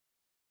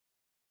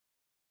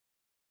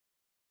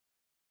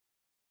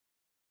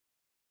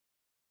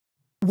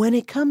When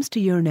it comes to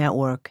your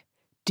network,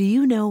 do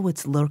you know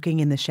what's lurking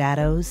in the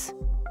shadows?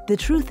 The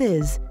truth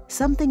is,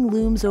 something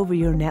looms over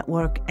your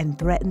network and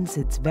threatens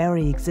its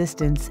very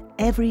existence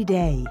every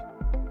day.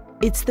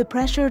 It's the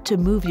pressure to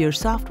move your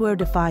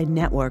software-defined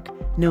network,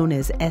 known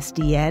as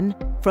SDN,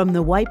 from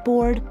the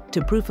whiteboard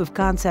to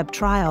proof-of-concept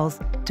trials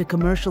to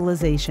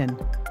commercialization.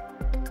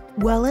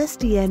 While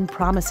SDN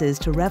promises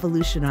to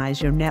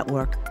revolutionize your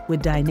network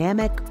with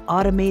dynamic,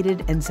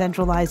 automated, and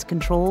centralized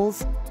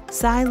controls,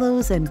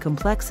 silos and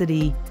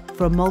complexity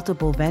from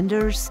multiple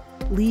vendors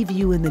leave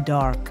you in the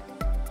dark.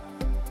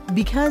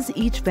 Because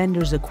each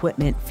vendor's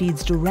equipment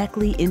feeds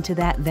directly into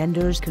that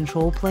vendor's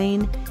control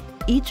plane,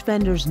 each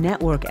vendor's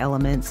network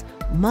elements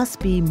must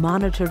be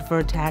monitored for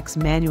attacks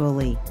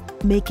manually,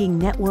 making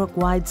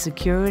network-wide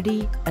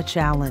security a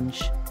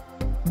challenge.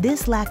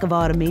 This lack of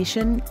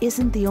automation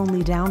isn't the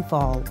only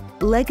downfall.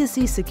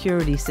 Legacy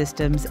security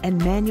systems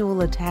and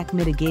manual attack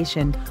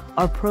mitigation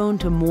are prone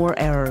to more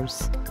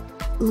errors.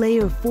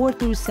 Layer 4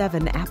 through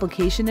 7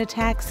 application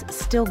attacks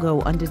still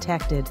go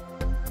undetected.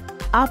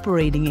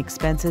 Operating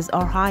expenses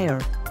are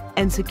higher,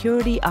 and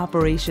security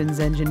operations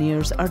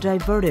engineers are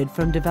diverted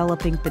from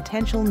developing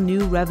potential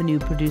new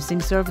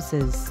revenue-producing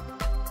services.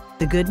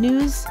 The good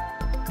news?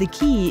 The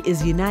key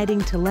is uniting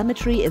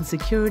telemetry and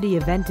security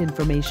event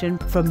information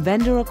from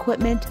vendor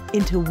equipment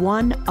into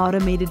one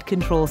automated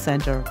control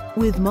center.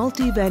 With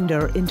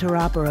multi-vendor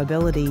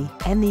interoperability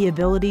and the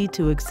ability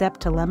to accept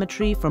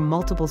telemetry from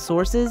multiple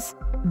sources,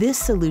 this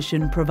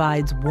solution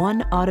provides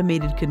one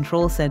automated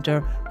control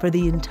center for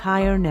the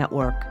entire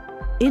network.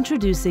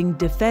 Introducing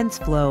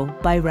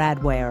DefenseFlow by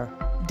Radware.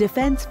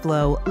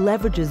 DefenseFlow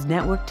leverages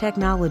network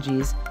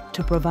technologies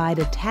to provide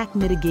attack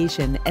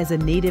mitigation as a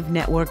native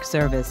network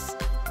service.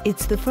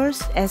 It's the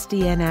first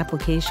SDN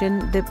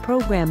application that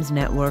programs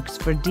networks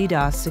for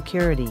DDoS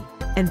security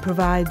and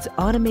provides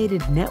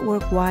automated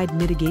network-wide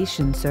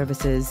mitigation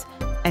services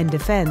and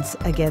defense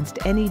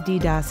against any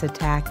DDoS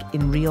attack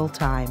in real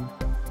time.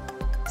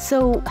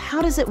 So,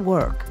 how does it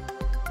work?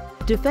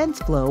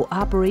 DefenseFlow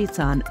operates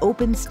on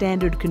open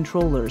standard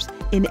controllers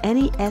in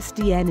any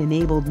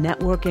SDN-enabled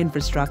network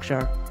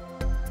infrastructure.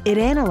 It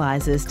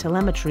analyzes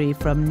telemetry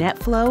from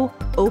NetFlow,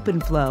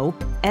 OpenFlow,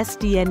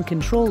 SDN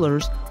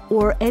controllers,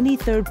 or any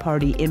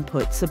third-party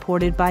input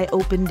supported by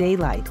Open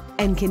Daylight,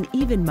 and can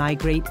even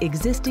migrate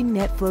existing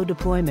NetFlow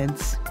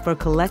deployments for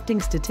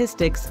collecting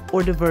statistics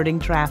or diverting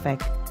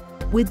traffic.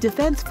 With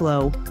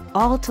DefenseFlow,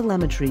 all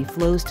telemetry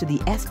flows to the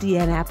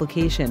SDN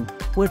application,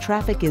 where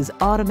traffic is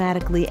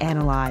automatically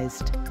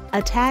analyzed.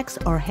 Attacks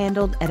are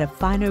handled at a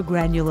finer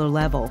granular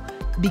level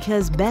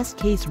because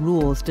best-case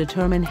rules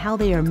determine how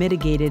they are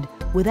mitigated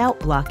without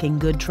blocking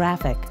good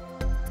traffic.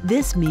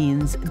 This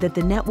means that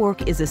the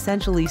network is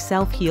essentially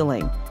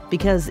self-healing,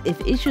 because if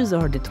issues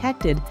are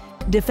detected,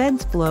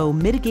 DefenseFlow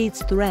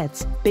mitigates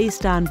threats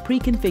based on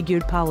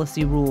pre-configured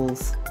policy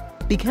rules.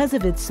 Because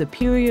of its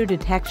superior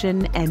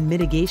detection and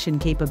mitigation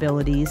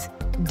capabilities,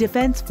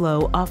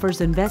 DefenseFlow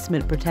offers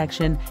investment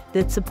protection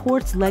that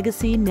supports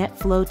legacy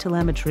NetFlow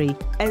telemetry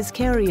as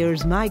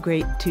carriers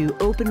migrate to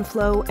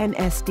OpenFlow and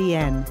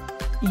SDN.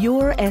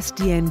 Your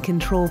SDN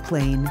control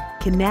plane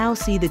can now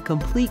see the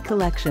complete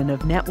collection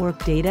of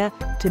network data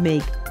to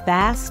make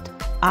fast,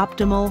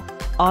 optimal,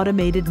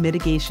 automated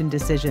mitigation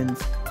decisions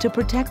to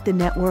protect the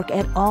network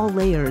at all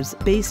layers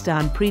based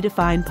on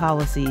predefined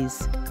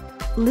policies.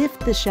 Lift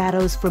the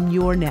shadows from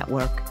your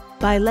network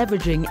by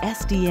leveraging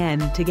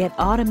SDN to get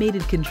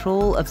automated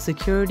control of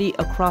security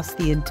across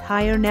the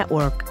entire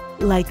network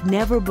like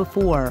never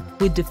before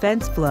with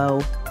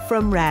DefenseFlow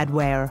from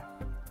Radware.